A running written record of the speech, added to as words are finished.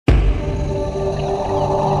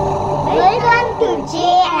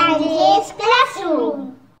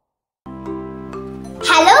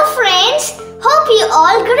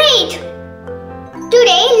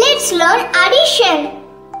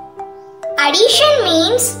Addition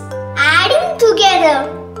means adding together.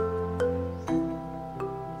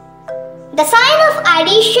 The sign of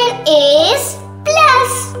addition is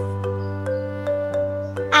plus.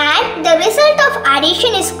 And the result of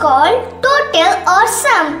addition is called total or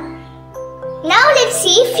sum. Now let's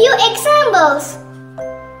see few examples.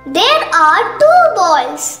 There are 2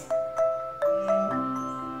 balls.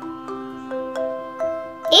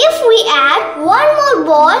 If we add one more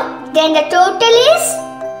ball, then the total is?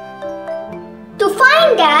 To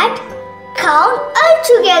find that, count all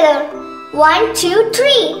together. 1, 2,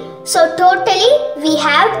 3. So totally we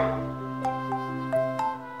have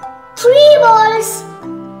 3 balls.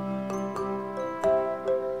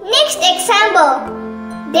 Next example.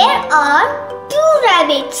 There are 2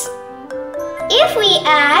 rabbits. If we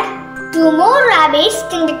add 2 more rabbits,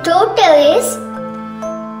 then the total is?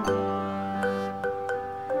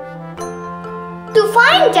 To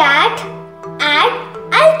find that, add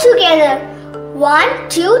all together. 1,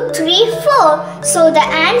 2, 3, 4. So the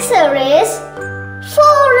answer is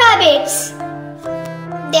 4 rabbits.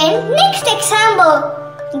 Then next example.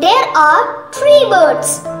 There are 3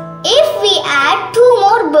 birds. If we add 2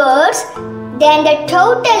 more birds, then the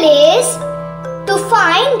total is? To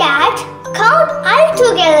find that, count all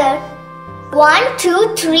together. 1,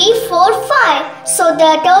 2, 3, 4, 5. So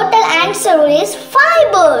the total answer is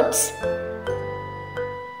 5 birds.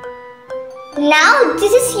 Now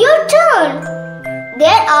this is your turn.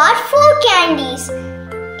 There are 4 candies.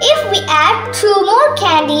 If we add 2 more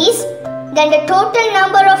candies, then the total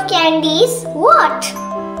number of candies what?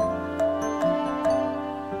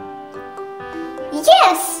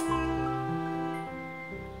 Yes,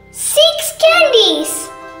 6 candies.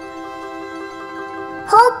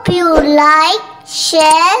 Hope you like,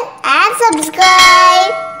 share and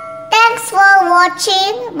subscribe. Thanks for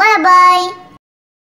watching. Bye bye.